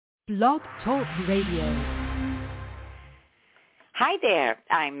Blog Talk Radio. Hi there,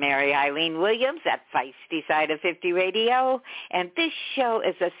 I'm Mary Eileen Williams at Feisty Side of 50 Radio, and this show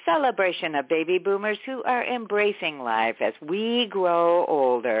is a celebration of baby boomers who are embracing life as we grow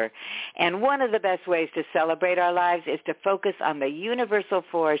older. And one of the best ways to celebrate our lives is to focus on the universal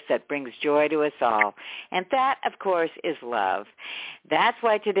force that brings joy to us all, and that, of course, is love. That's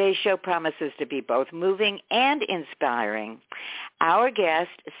why today's show promises to be both moving and inspiring. Our guest,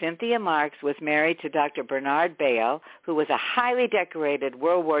 Cynthia Marks, was married to Dr. Bernard Bale, who was a highly decorated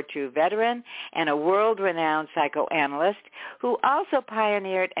World War II veteran and a world-renowned psychoanalyst who also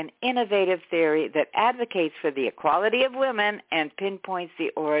pioneered an innovative theory that advocates for the equality of women and pinpoints the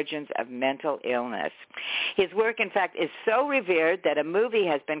origins of mental illness. His work, in fact, is so revered that a movie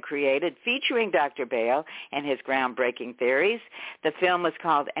has been created featuring Dr. Bale and his groundbreaking theories. The film was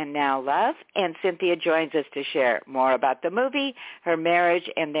called And Now Love, and Cynthia joins us to share more about the movie, her marriage,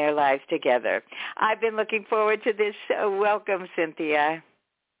 and their lives together. I've been looking forward to this, so welcome, Cynthia.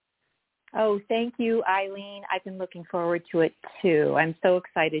 Oh, thank you, Eileen. I've been looking forward to it, too. I'm so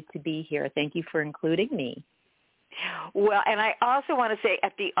excited to be here. Thank you for including me. Well, and I also want to say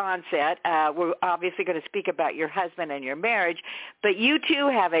at the onset, we're obviously going to speak about your husband and your marriage, but you two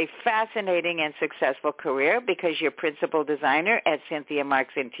have a fascinating and successful career because you're principal designer at Cynthia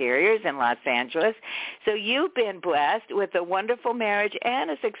Marks Interiors in Los Angeles. So you've been blessed with a wonderful marriage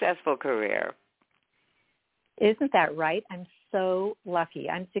and a successful career. Isn't that right? I'm so lucky.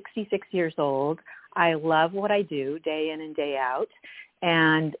 I'm 66 years old. I love what I do day in and day out.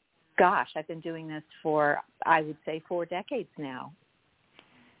 And gosh, I've been doing this for, I would say, 4 decades now.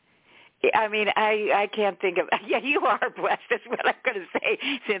 I mean, I can't think of, yeah, you are blessed. That's what I'm going to say,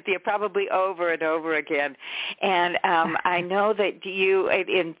 Cynthia, probably over and over again. And I know that you,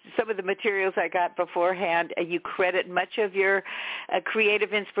 in some of the materials I got beforehand, you credit much of your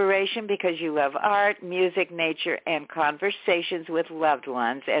creative inspiration because you love art, music, nature, and conversations with loved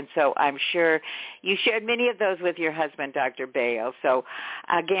ones. And so I'm sure you shared many of those with your husband, Dr. Bale. So,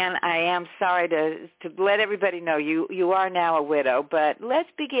 again, I am sorry to let everybody know you are now a widow, but let's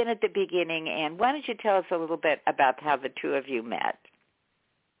begin at the beginning. And why don't you tell us a little bit about how the two of you met?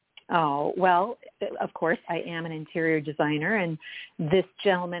 Oh, well, of course, I am an interior designer, and this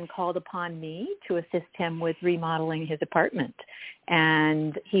gentleman called upon me to assist him with remodeling his apartment.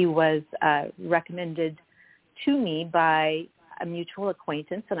 And he was recommended to me by a mutual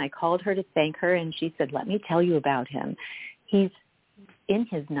acquaintance, and I called her to thank her, and she said, let me tell you about him. He's in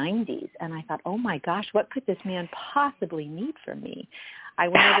his 90s, and I thought, oh, my gosh, what could this man possibly need from me? I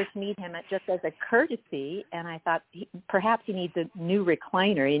went over to meet him just as a courtesy, and I thought perhaps he needs a new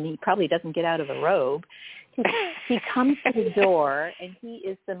recliner, and he probably doesn't get out of the robe. He comes to the door, and he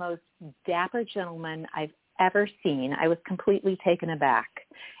is the most dapper gentleman I've ever seen. I was completely taken aback,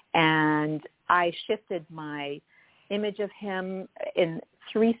 and I shifted my image of him in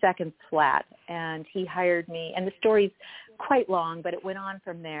 3 seconds flat, and he hired me. And the story's quite long, but it went on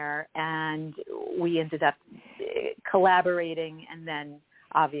from there, and we ended up collaborating and then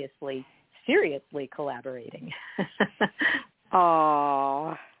obviously seriously collaborating.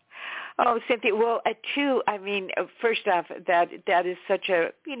 Oh, Cynthia, well, too, I mean, first off, that is such a,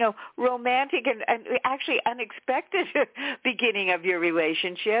 romantic and actually unexpected beginning of your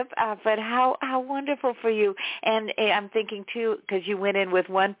relationship, but how wonderful for you. And I'm thinking, too, because you went in with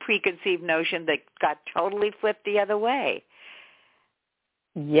one preconceived notion that got totally flipped the other way.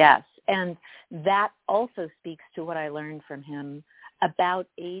 Yes, and that also speaks to what I learned from him about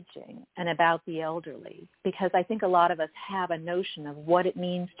aging and about the elderly, because I think a lot of us have a notion of what it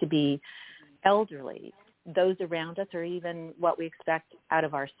means to be elderly, those around us, or even what we expect out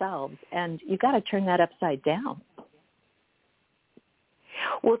of ourselves. And you've got to turn that upside down.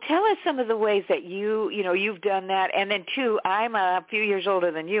 Well, tell us some of the ways that you've done that. And then, too, I'm a few years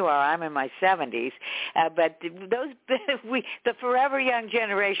older than you are. I'm in my 70s. But the forever young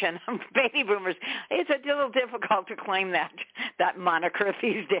generation, baby boomers, it's a little difficult to claim that moniker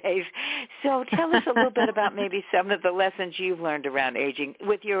these days. So tell us a little bit about maybe some of the lessons you've learned around aging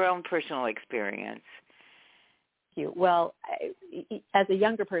with your own personal experience. You. Well, as a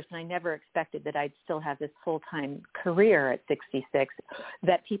younger person, I never expected that I'd still have this full-time career at 66,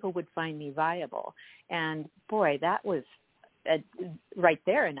 that people would find me viable. And boy, that was right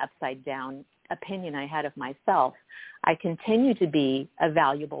there an upside-down opinion I had of myself. I continue to be a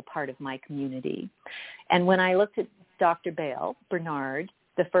valuable part of my community. And when I looked at Dr. Bale, Bernard,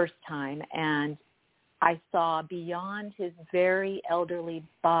 the first time, and I saw beyond his very elderly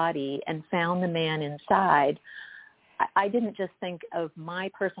body and found the man inside, I didn't just think of my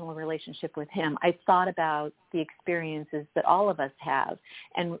personal relationship with him. I thought about the experiences that all of us have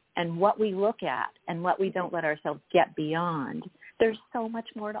and what we look at and what we don't let ourselves get beyond. There's so much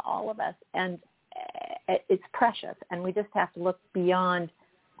more to all of us, and it's precious, and we just have to look beyond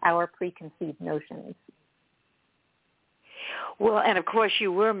our preconceived notions. Well, and of course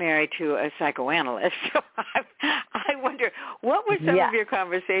you were married to a psychoanalyst, so I wonder, what were some of your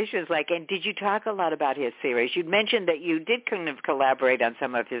conversations like, and did you talk a lot about his theories? You mentioned that you did kind of collaborate on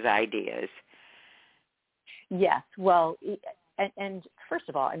some of his ideas. Yes, well, and first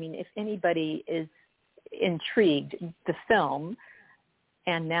of all, I mean, if anybody is intrigued, the film,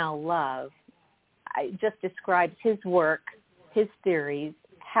 And Now Love, I just described his work, his theories,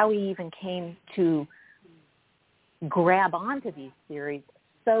 how he even came to grab onto these theories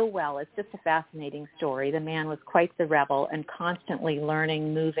so well. It's just a fascinating story. The man was quite the rebel and constantly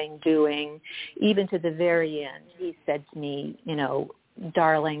learning, moving, doing, even to the very end. He said to me, you know,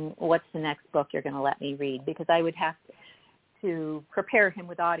 darling, what's the next book you're going to let me read? Because I would have to prepare him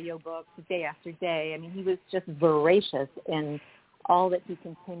with audiobooks day after day. I mean, he was just voracious in all that he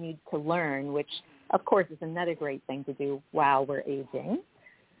continued to learn, which, of course, is another great thing to do while we're aging.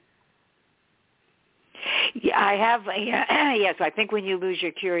 Yeah, I have. Yes, I think when you lose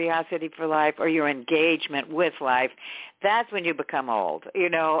your curiosity for life or your engagement with life, that's when you become old. You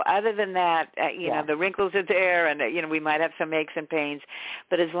know, other than that, you know, the wrinkles are there, and you know, we might have some aches and pains,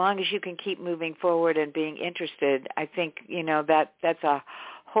 but as long as you can keep moving forward and being interested, I think, you know, that's a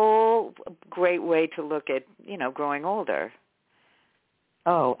whole great way to look at, you know, growing older.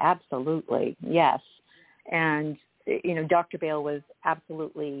 Oh, absolutely, yes. And you know, Dr. Bale was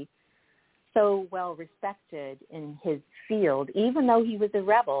absolutely so well respected in his field. Even though he was a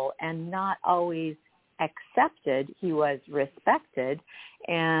rebel and not always accepted, he was respected,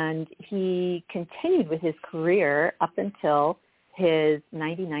 and he continued with his career up until his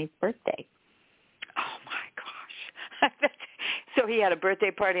 99th birthday. Oh my gosh. So he had a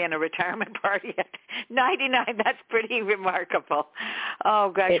birthday party and a retirement party at 99. That's pretty remarkable.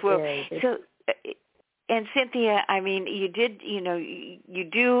 Oh gosh. So, and Cynthia, I mean, you did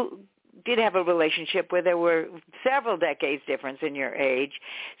have a relationship where there were several decades difference in your age.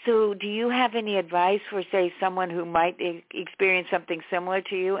 So do you have any advice for, say, someone who might experience something similar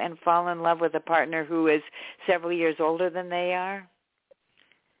to you and fall in love with a partner who is several years older than they are?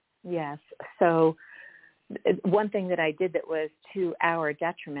 Yes. So one thing that I did that was to our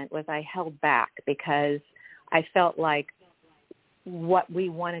detriment was I held back because I felt like what we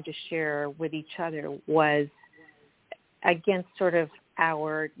wanted to share with each other was against sort of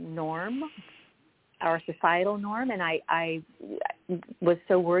our norm, our societal norm, and I was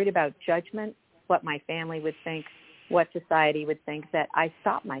so worried about judgment, what my family would think, what society would think, that I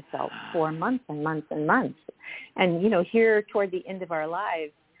stopped myself for months and months and months. And, you know, here toward the end of our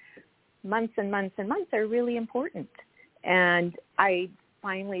lives, months and months and months are really important. And I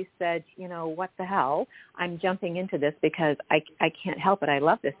finally said, you know, what the hell? I'm jumping into this because I can't help it. I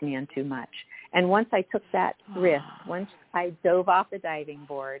love this man too much. And once I took that risk, once I dove off the diving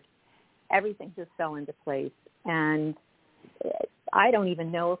board, everything just fell into place. And I don't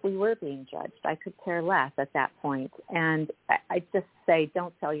even know if we were being judged. I could care less at that point. And I just say,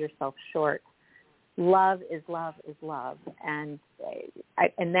 don't sell yourself short. Love is love is love. And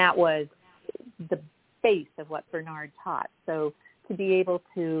that was the base of what Bernard taught. So to be able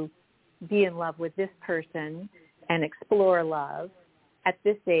to be in love with this person and explore love at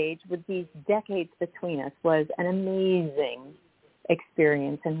this age with these decades between us was an amazing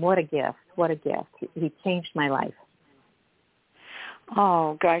experience. And what a gift, what a gift. He changed my life.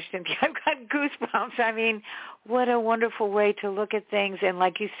 Oh, gosh, Cynthia, I've got goosebumps. I mean, what a wonderful way to look at things. And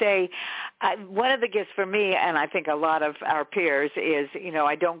like you say, one of the gifts for me, and I think a lot of our peers, is, you know,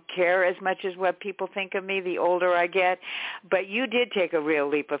 I don't care as much as what people think of me the older I get. But you did take a real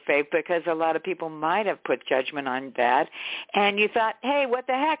leap of faith because a lot of people might have put judgment on that. And you thought, hey, what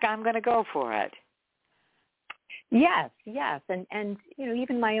the heck, I'm going to go for it. Yes, yes. And you know,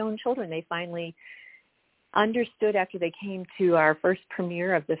 even my own children, they finally understood after they came to our first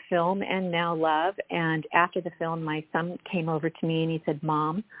premiere of the film And Now Love. And after the film, my son came over to me and he said,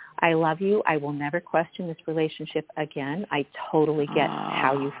 Mom, I love you. I will never question this relationship again. I totally get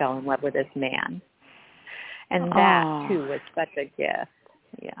how you fell in love with this man. And that, too, was such a gift.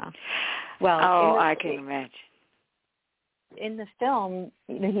 Yeah. Well, I can imagine. In the film,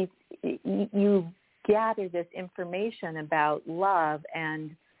 you know, you gather this information about love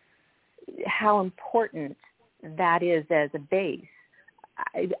and how important that is as a base.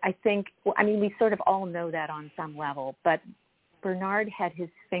 I think, I mean, we sort of all know that on some level, but Bernard had his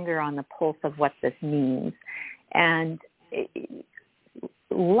finger on the pulse of what this means. And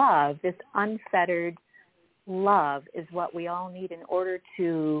love, this unfettered love, is what we all need in order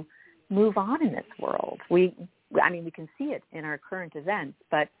to move on in this world. We can see it in our current events,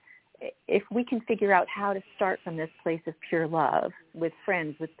 but if we can figure out how to start from this place of pure love with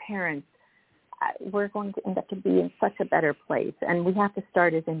friends, with parents, we're going to end up to be in such a better place. And we have to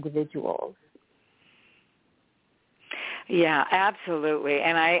start as individuals. Yeah, absolutely.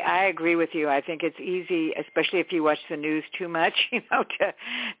 And I agree with you. I think it's easy, especially if you watch the news too much,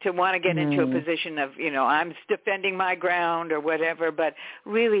 to want to get into a position of, I'm defending my ground or whatever. But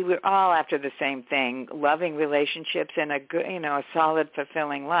really, we're all after the same thing, loving relationships and a good, a solid,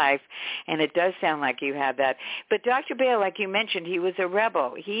 fulfilling life. And it does sound like you had that. But Dr. Bale, like you mentioned, he was a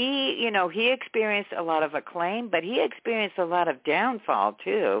rebel. He experienced a lot of acclaim, but he experienced a lot of downfall,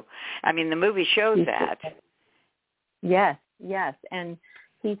 too. I mean, the movie shows that. Yes. And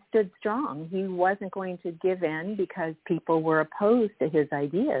he stood strong. He wasn't going to give in because people were opposed to his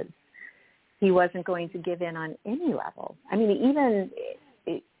ideas. He wasn't going to give in on any level. I mean, even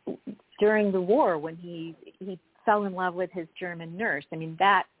during the war when he fell in love with his German nurse, I mean,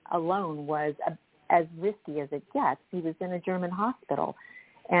 that alone was as risky as it gets. He was in a German hospital.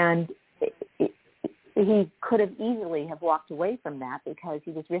 And he could have easily have walked away from that because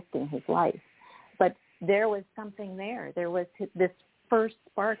he was risking his life. But there was something there. There was this first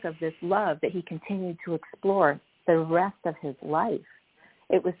spark of this love that he continued to explore the rest of his life.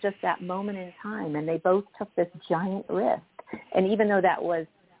 It was just that moment in time, and they both took this giant risk. And even though that was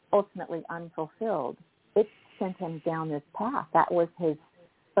ultimately unfulfilled, it sent him down this path. That was his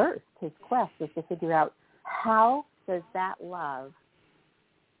thirst, his quest, was to figure out how does that love,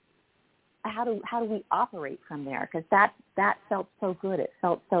 how do we operate from there? Because that felt so good. It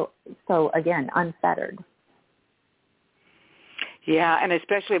felt so again, unfettered. Yeah, and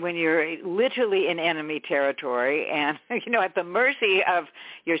especially when you're literally in enemy territory and, at the mercy of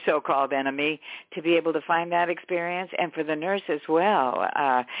your so-called enemy, to be able to find that experience, and for the nurse as well.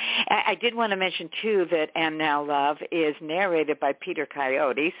 I did want to mention, too, that And Now Love is narrated by Peter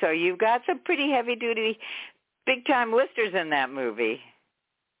Coyote, so you've got some pretty heavy-duty, big-time listers in that movie.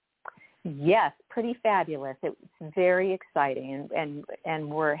 Yes, pretty fabulous. It's very exciting, and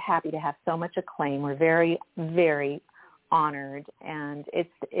we're happy to have so much acclaim. We're very, very honored, and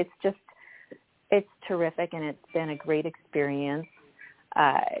it's terrific, and it's been a great experience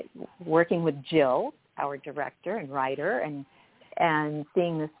working with Jill, our director and writer, and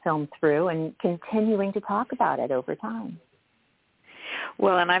seeing this film through and continuing to talk about it over time.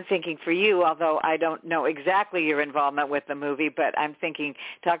 Well, and I'm thinking for you, although I don't know exactly your involvement with the movie, but I'm thinking,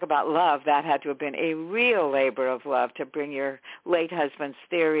 talk about love, that had to have been a real labor of love to bring your late husband's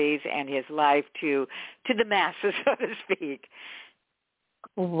theories and his life to the masses, so to speak.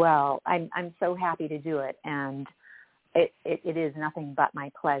 Well, I'm so happy to do it, and it is nothing but my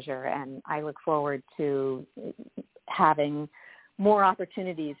pleasure, and I look forward to having more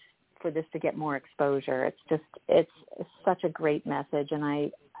opportunities for this to get more exposure. It's such a great message,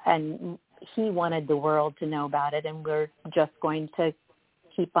 and he wanted the world to know about it, and we're just going to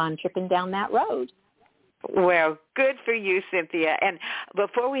keep on tripping down that road. Well, good for you, Cynthia. And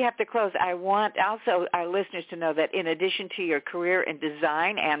before we have to close, I want also our listeners to know that in addition to your career in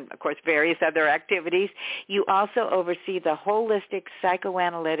design and, of course, various other activities, you also oversee the Holistic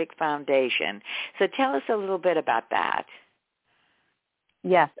Psychoanalytic Foundation. So tell us a little bit about that.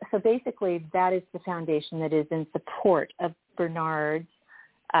 Yes. So basically, that is the foundation that is in support of Bernard's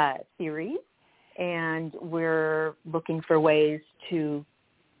theories, and we're looking for ways to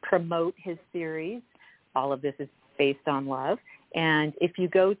promote his theories. All of this is based on love. And if you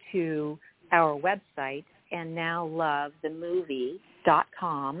go to our website,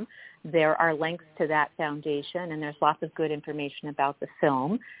 andnowlovethemovie.com, there are links to that foundation, and there's lots of good information about the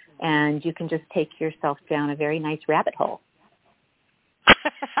film, and you can just take yourself down a very nice rabbit hole.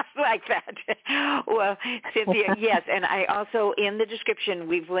 Like that. Well, Cynthia, yes, and I also, in the description,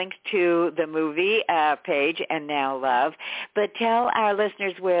 we've linked to the movie page, And Now Love, but tell our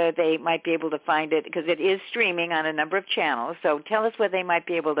listeners where they might be able to find it, because it is streaming on a number of channels, so tell us where they might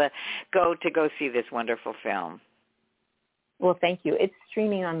be able to go see this wonderful film. Well, thank you. It's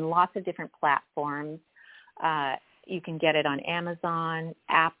streaming on lots of different platforms. You can get it on Amazon,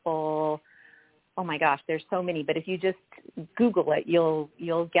 Apple. Oh my gosh, there's so many, but if you just Google it, you'll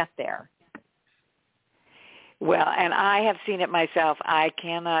get there. Well, and I have seen it myself. I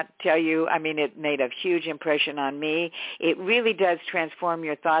cannot tell you, I mean, it made a huge impression on me. It really does transform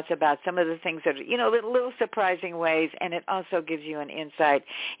your thoughts about some of the things that, little surprising ways, and it also gives you an insight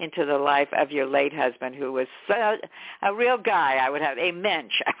into the life of your late husband, who was a real guy, a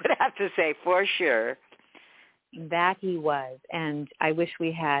mensch, I would have to say, for sure. That he was. And I wish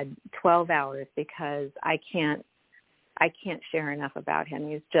we had 12 hours because I can't share enough about him.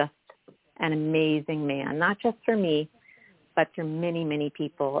 He's just an amazing man, not just for me, but for many, many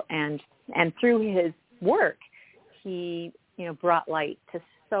people. And through his work, he, brought light to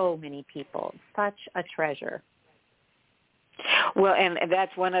so many people. Such a treasure. Well, and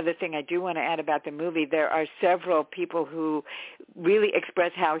that's one other thing I do want to add about the movie. There are several people who really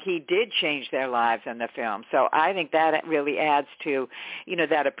express how he did change their lives in the film. So I think that really adds to,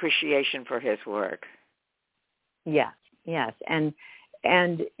 that appreciation for his work. Yes. And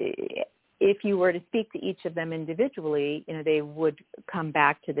if you were to speak to each of them individually, they would come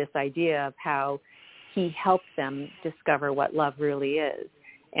back to this idea of how he helped them discover what love really is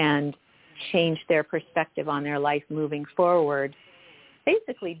and change their perspective on their life moving forward,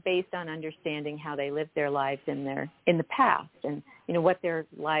 basically based on understanding how they lived their lives in the past and, what their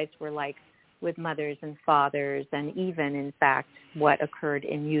lives were like with mothers and fathers and even, in fact, what occurred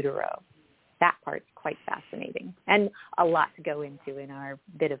in utero. That part's quite fascinating and a lot to go into in our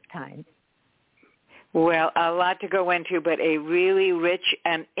bit of time. Well, a lot to go into, but a really rich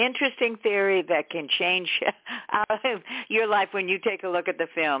and interesting theory that can change your life when you take a look at the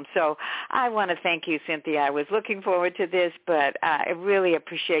film. So I want to thank you, Cynthia. I was looking forward to this, but I really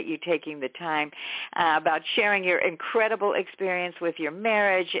appreciate you taking the time about sharing your incredible experience with your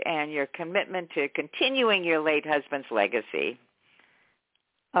marriage and your commitment to continuing your late husband's legacy.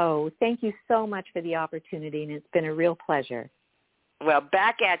 Oh, thank you so much for the opportunity, and it's been a real pleasure. Well,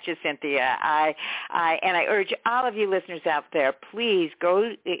 back at you, Cynthia. I urge all of you listeners out there, please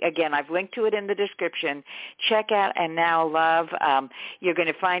go, again, I've linked to it in the description. Check out And Now Love. You're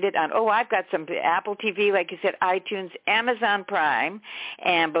going to find it on, I've got some Apple TV, like you said, iTunes, Amazon Prime.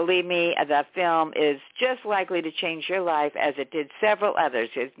 And believe me, the film is just likely to change your life as it did several others.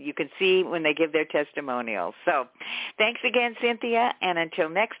 You can see when they give their testimonials. So thanks again, Cynthia. And until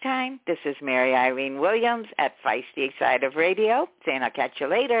next time, this is Mary Eileen Williams at Feisty Side of Radio. And I'll catch you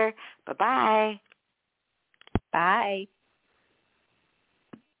later. Bye-bye. Bye.